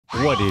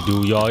What it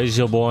do, y'all? It's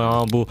your boy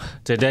Ambu.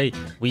 Today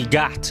we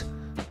got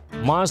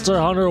Monster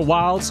Hunter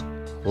Wilds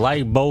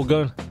light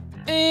bowgun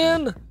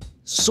and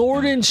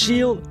Sword and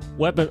Shield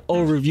weapon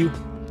overview.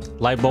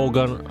 Light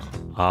bowgun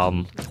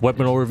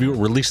weapon overview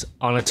released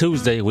on a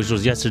Tuesday, which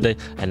was yesterday,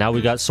 and now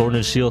we got Sword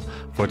and Shield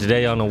for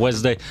today on a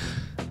Wednesday.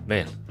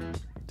 Man,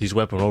 these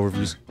weapon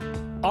overviews,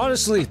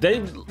 honestly,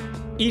 they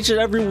each and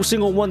every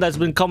single one that's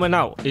been coming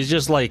out is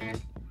just like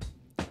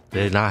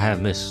they not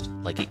have missed.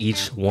 Like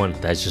each one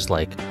that's just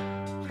like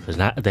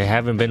they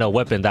haven't been a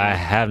weapon that I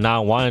have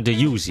not wanted to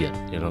use yet.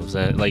 You know what I'm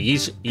saying? Like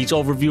each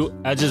overview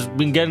has just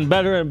been getting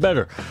better and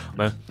better,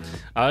 man.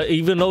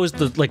 Even though it's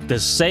the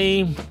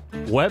same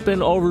weapon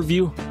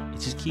overview, it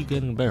just keep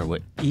getting better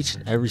with each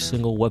and every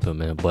single weapon,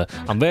 man. But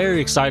I'm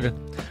very excited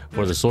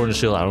for the Sword and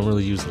Shield. I don't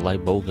really use the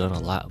light bowgun a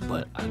lot,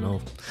 but I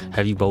know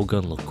heavy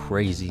bowgun look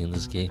crazy in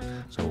this game,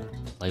 so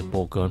light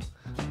bowgun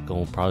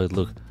gonna probably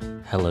look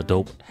hella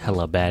dope,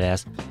 hella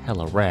badass,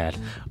 hella rad.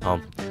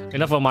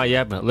 Enough of my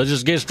yapping. Let's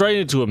just get straight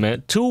into it,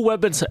 man. 2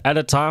 weapons at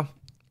a time,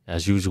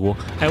 as usual,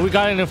 and we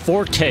got it in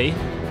 4K.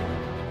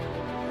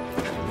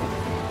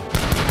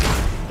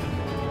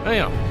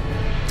 Damn,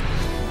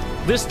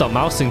 this the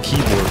mouse and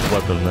keyboard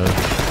weapon, man.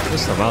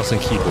 This the mouse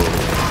and keyboard.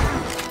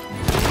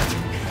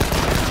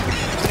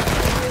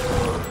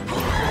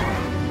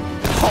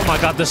 Oh my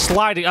god, the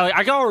sliding!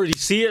 I can already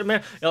see it,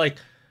 man. Like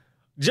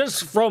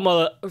just from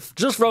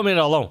it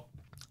alone.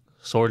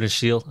 Sword and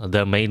Shield,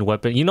 the main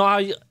weapon. You know how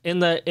in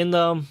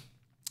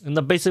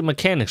the basic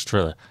mechanics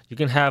trailer, you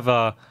can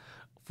have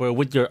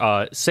with your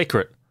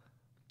secret,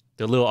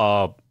 the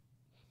little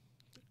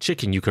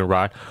chicken you can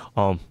ride,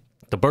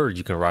 the bird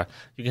you can ride.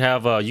 You can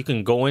have you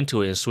can go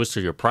into it and switch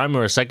to your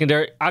primary or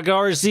secondary. I can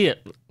already see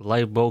it.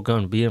 Light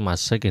bowgun being my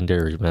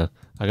secondary, man.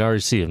 I can already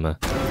see it, man.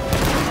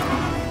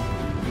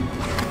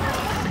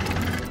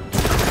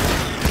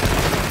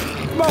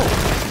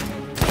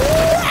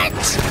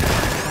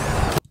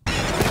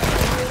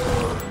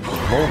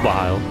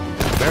 Mobile,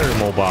 very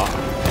mobile,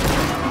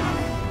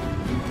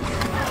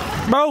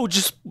 bro.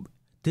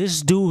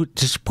 This dude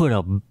just put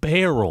a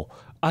barrel,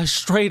 a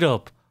straight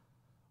up,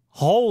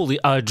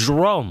 a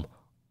drum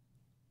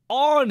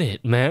on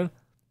it, man.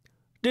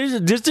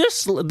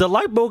 The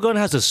light bowgun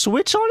has a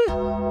switch on it?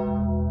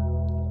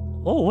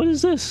 Oh, what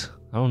is this?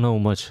 I don't know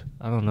much.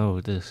 I don't know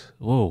what this.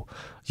 Whoa!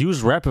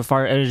 Use rapid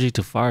fire energy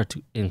to fire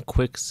in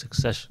quick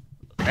succession.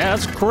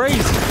 That's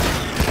crazy.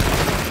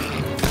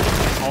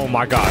 Oh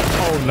my god.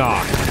 Oh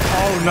nah.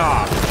 Oh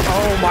nah.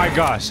 Oh my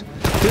gosh.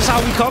 This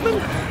how we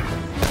coming?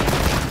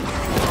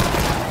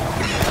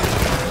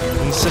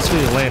 He sets me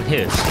to land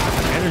hits.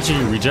 Energy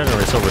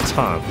regenerates over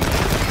time.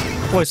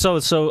 Wait,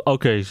 so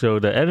okay, so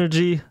the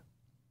energy.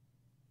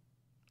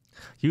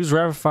 Use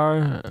rapid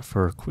fire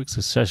for quick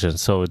succession.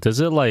 So does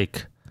the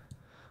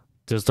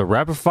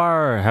rapid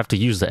fire have to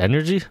use the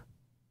energy?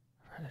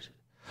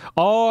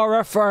 Oh,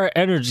 rapid fire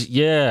energy.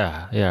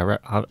 Yeah.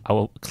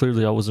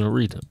 Clearly I wasn't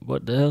reading.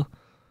 What the hell?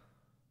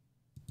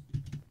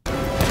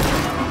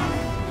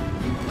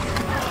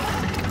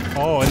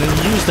 Oh, and then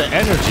you use the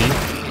energy,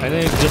 and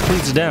then it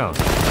depletes down.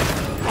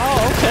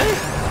 Oh, okay.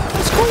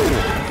 That's cool.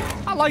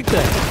 I like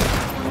that.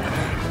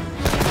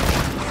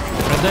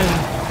 And then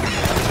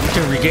you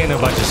can regain it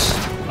by just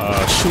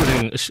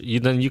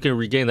shooting. Then you can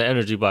regain the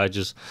energy by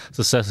just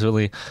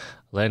successfully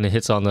landing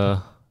hits on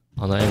the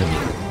enemy,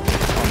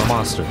 on the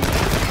monster.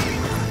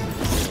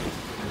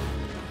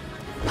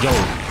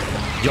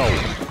 Yo.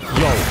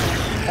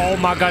 Oh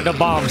my god, the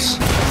bombs.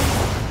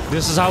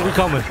 This is how we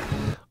coming.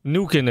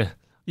 Nuking it.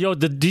 Yo,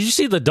 did you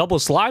see the double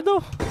slide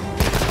though?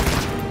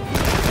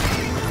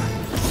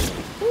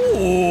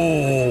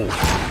 Ooh.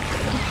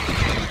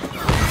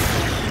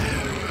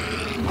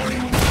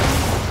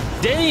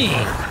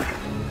 Dang.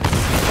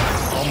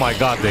 Oh my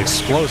god, the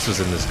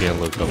explosives in this game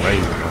look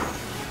amazing, man.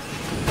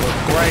 Look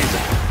crazy.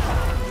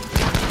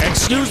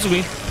 Excuse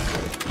me.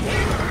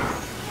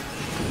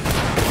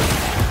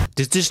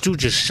 This dude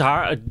just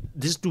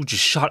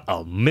shot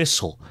a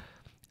missile.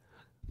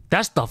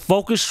 That's the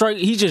focus strike.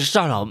 He just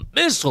shot a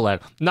missile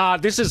at him. Nah,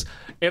 this is,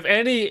 if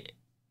any.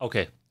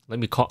 Okay, let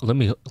me calm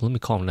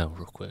down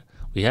real quick.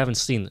 We've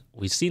seen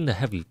the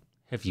heavy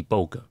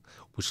bowgun,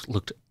 which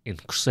looked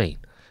insane,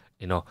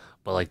 you know.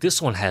 But like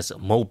this one has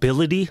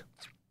mobility.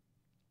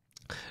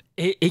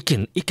 It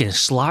can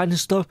slide and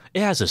stuff.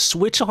 It has a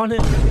switch on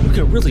it. You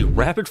can really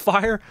rapid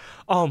fire.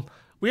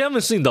 We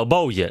haven't seen the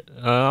bow yet.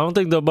 I don't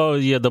think the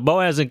bow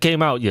hasn't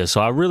came out yet. So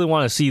I really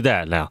want to see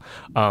that now.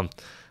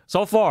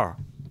 So far.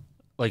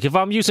 Like, if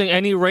I'm using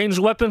any ranged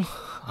weapon,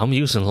 I'm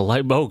using the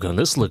light bowgun.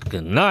 This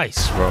looking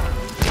nice, bro.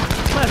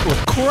 That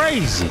look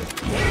crazy.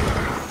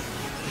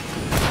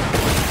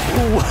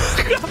 What?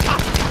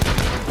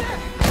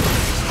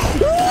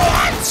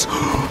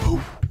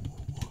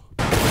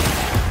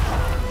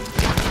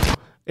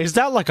 Is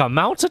that like a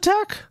mount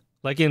attack?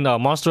 Like in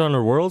Monster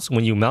Hunter Worlds,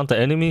 when you mount the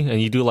enemy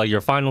and you do like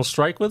your final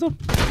strike with them?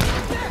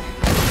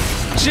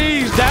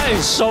 Jeez, that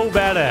is so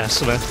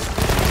badass, man.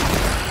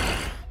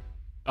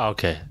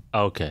 Okay.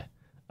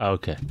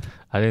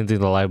 I didn't think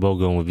the light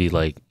bowgun would be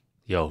like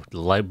yo,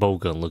 the light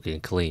bowgun looking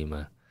clean,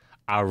 man.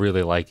 I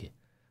really like it.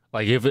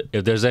 Like if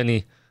there's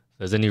any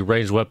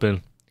ranged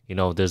weapon, you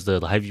know, there's the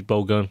heavy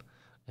bowgun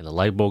and the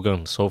light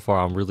bowgun. So far,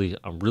 I'm really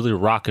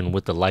rocking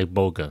with the light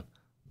bowgun.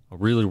 I'm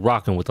really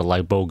rocking with the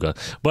light bowgun.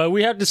 But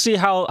we have to see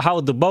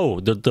how the bow,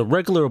 the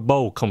regular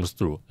bow comes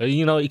through.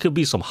 You know, it could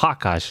be some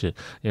Hawkeye shit,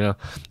 you know.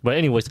 But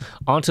anyways,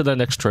 on to the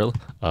next trailer.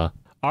 All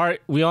right,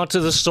 we on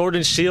to the sword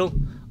and shield.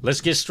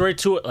 Let's get straight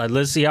to it.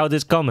 Let's see how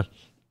this coming.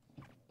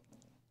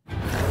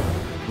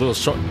 Little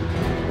short.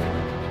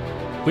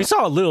 We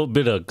saw a little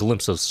bit of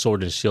glimpse of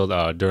sword and shield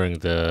during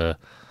the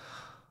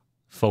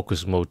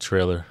focus mode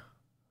trailer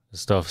and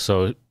stuff.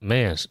 So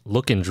man,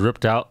 looking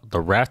dripped out. The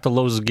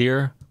Rathalos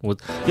gear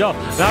with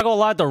not gonna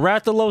lie, the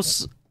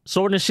Rathalos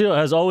sword and shield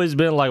has always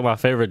been like my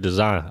favorite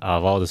design out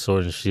of all the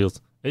sword and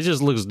shields. It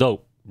just looks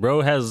dope.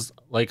 Bro has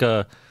like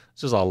it's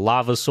just a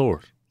lava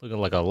sword, looking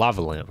like a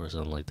lava lamp or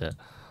something like that.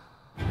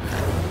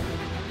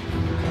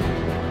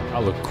 I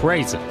look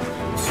crazy.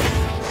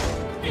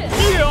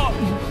 Yeah.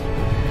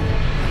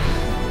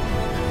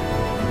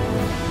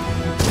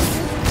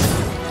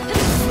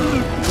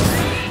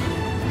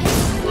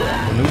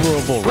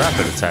 Innumerable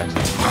rapid attacks.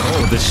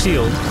 Oh, the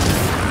shield.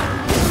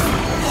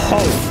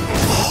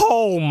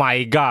 Oh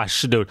my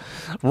gosh, dude.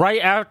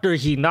 Right after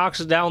he knocks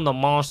down the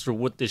monster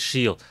with the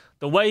shield,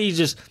 the way he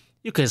just,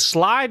 you can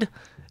slide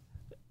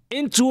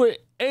into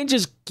it and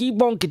just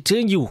keep on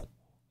continuing,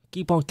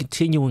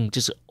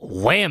 just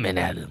whamming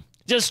at him.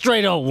 Just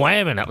straight up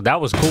whamming at him.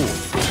 That was cool.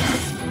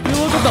 You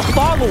look at the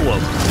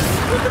follow-up.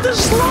 Look at the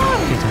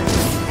slide.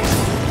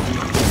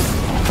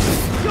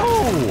 Yo.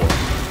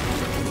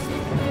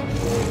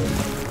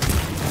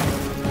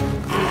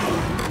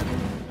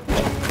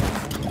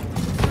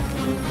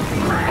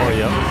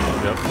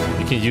 Yep.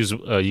 You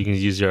can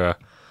use your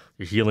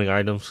healing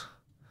items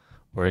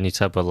or any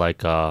type of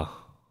like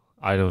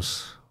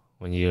items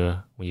when you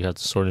have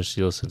the sword and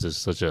shield, since it's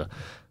such a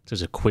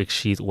quick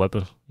sheath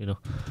weapon, you know.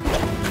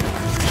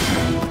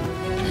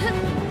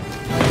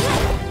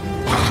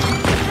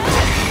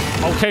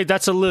 Okay,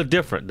 that's a little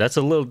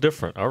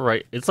different. All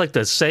right, it's like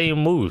the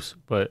same moves,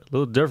 but a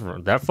little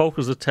different. That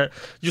focus attack.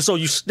 So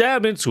you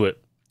stab into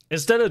it.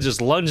 Instead of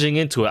just lunging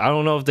into it, I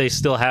don't know if they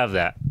still have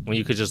that, when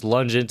you could just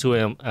lunge into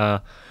him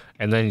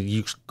and then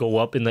you go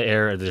up in the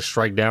air and just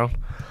strike down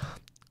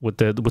with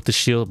the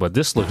shield. But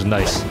this looks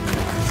nice.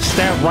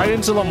 Stab right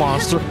into the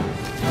monster,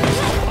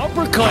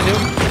 uppercut him,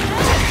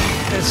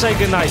 and say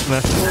goodnight,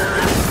 man.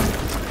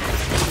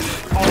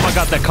 Oh my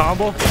god, that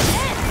combo!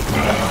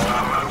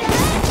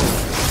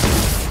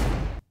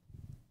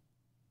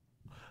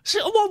 See,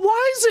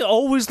 why is it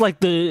always like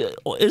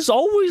it's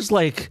always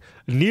like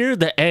near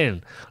the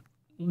end?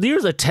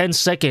 Near the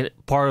 10-second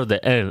part of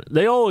the end,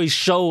 they always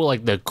show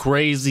like the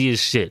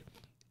craziest shit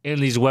in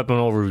these weapon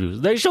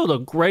overviews. They show the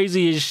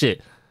craziest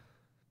shit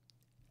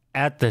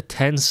at the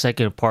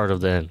 10-second part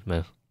of the end,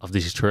 man, of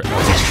these trailers,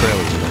 man.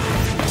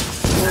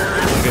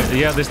 Okay,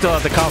 yeah, they still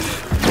have the comp.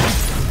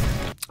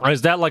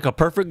 Is that like a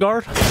perfect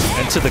guard?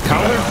 And to the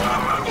counter?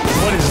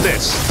 What is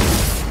this?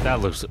 That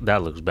looks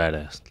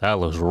badass. That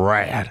looks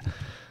rad.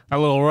 That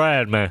little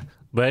rad, man.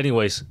 But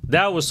anyways,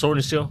 that was Sword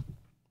and Shield.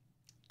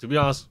 To be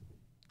honest,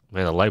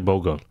 man, a light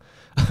bowgun.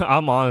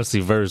 I'm honestly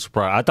very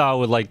surprised. I thought I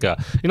would like, you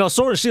know,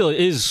 Sword and Shield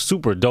is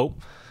super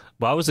dope,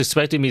 but I was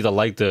expecting me to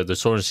like the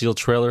Sword and Shield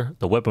trailer,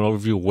 the weapon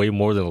overview, way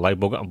more than the light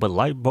bowgun. But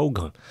light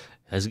bowgun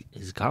has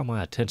got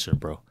my attention,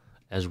 bro.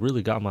 Has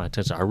really got my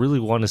attention. I really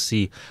want to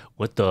see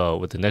what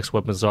the next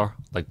weapons are,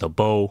 like the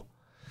bow.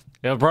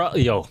 Yeah, bro.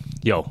 Yo.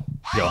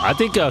 I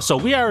think so.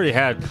 We already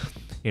had,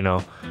 you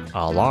know,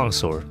 a long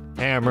sword,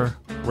 hammer,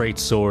 great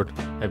sword,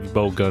 heavy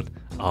bowgun,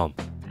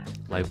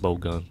 light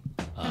bowgun.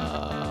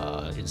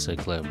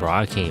 Insect lance, bro.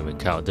 I can't even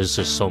count. There's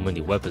just so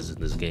many weapons in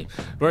this game.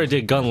 We already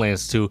did gun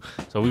lance too,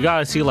 so we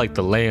gotta see like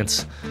the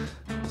lance,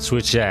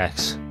 switch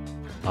axe,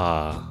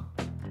 the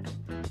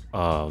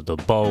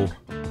bow.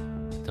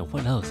 Then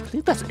what else? I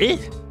think that's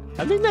it.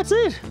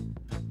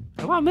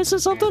 Am I missing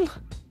something?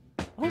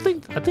 I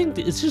think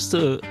it's just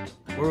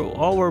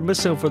all we're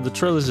missing for the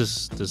trailers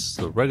is this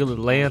the regular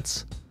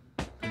lance,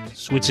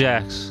 switch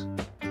axe,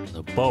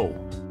 the bow.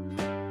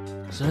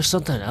 Is there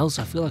something else?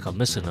 I feel like I'm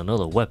missing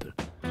another weapon.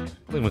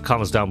 Leave the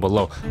comments down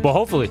below. But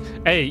hopefully,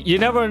 hey, you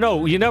never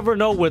know. You never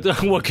know what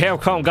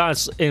Capcom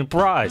got in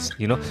prize.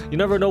 You know, you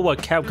never know what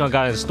Capcom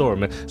got in store,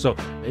 man. So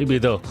maybe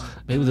they'll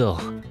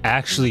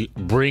actually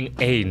bring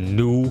a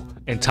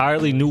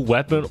entirely new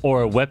weapon,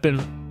 or a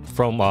weapon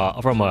from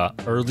a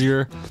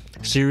earlier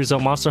series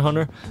of Monster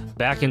Hunter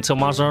back into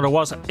Monster Hunter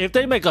Wilds. If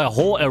they make a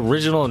whole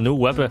original new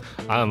weapon,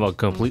 I'm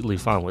completely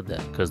fine with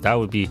that, because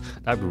that'd be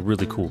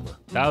really cool.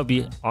 That would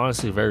be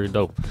honestly very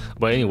dope.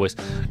 But anyways,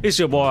 it's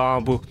your boy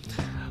Ambu.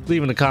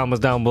 Leave in the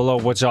comments down below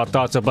what y'all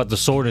thoughts about the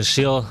sword and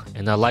shield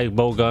and the light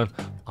bowgun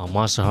on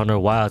Monster Hunter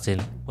Wilds,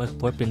 and what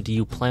weapon do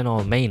you plan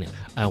on maining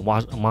on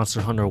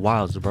Monster Hunter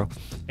Wilds, bro?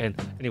 And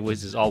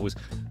anyways, as always,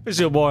 it's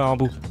your boy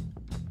Ambu.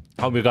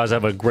 Hope you guys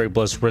have a great,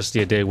 blessed rest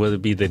of your day, whether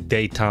it be the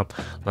daytime,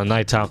 the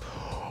nighttime,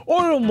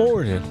 or the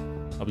morning.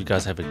 Hope you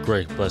guys have a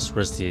great, blessed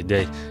rest of your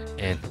day,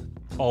 and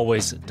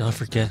always don't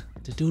forget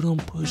to do them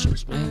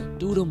push-ups, man.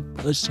 Do them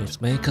push-ups,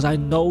 man, because I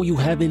know you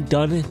haven't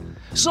done it.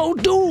 So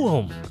do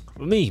them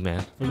for me,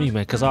 man.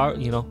 Because I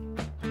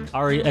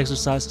already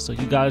exercise, so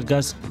you guys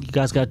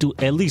gotta do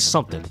at least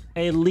something.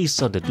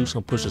 Do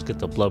some push-ups, get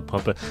the blood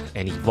pumping,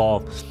 and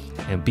evolve,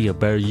 and be a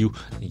better you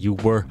than you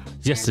were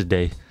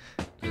yesterday.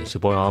 It's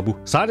your boy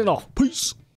Ambu signing off. Peace.